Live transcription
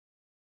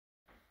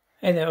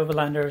Hey there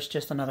Overlanders,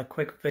 just another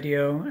quick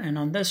video, and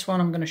on this one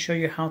I'm going to show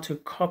you how to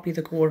copy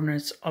the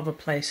coordinates of a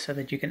place so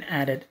that you can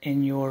add it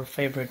in your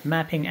favorite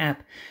mapping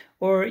app,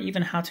 or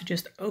even how to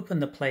just open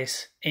the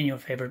place in your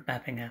favorite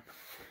mapping app.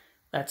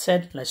 That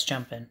said, let's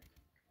jump in. I'm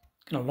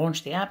going to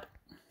launch the app.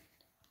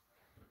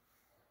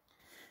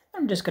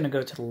 I'm just going to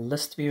go to the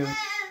list view,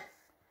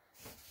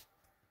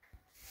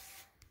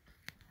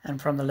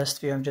 and from the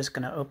list view I'm just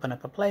going to open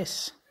up a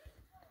place.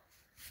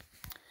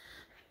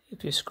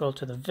 If you scroll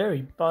to the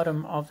very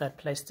bottom of that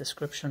place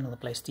description or the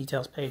place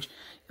details page,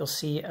 you'll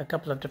see a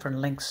couple of different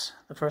links.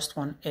 The first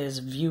one is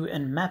View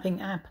in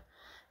Mapping App,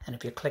 and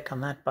if you click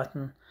on that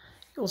button,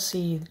 you'll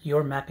see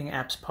your mapping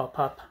apps pop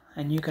up,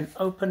 and you can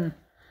open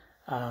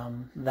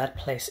that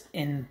place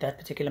in that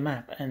particular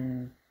map,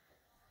 and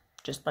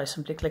just by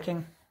simply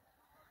clicking.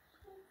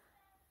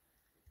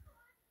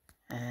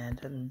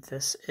 And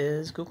this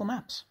is Google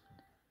Maps.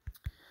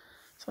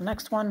 So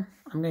next one,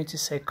 I'm going to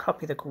say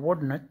copy the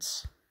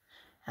coordinates.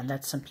 And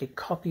that simply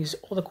copies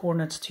all the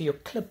coordinates to your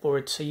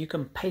clipboard so you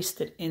can paste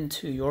it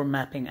into your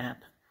mapping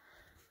app.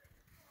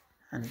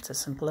 And it's as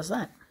simple as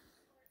that.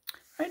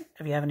 Right?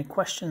 If you have any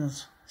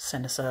questions,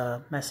 send us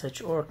a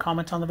message or a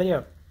comment on the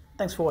video.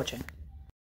 Thanks for watching.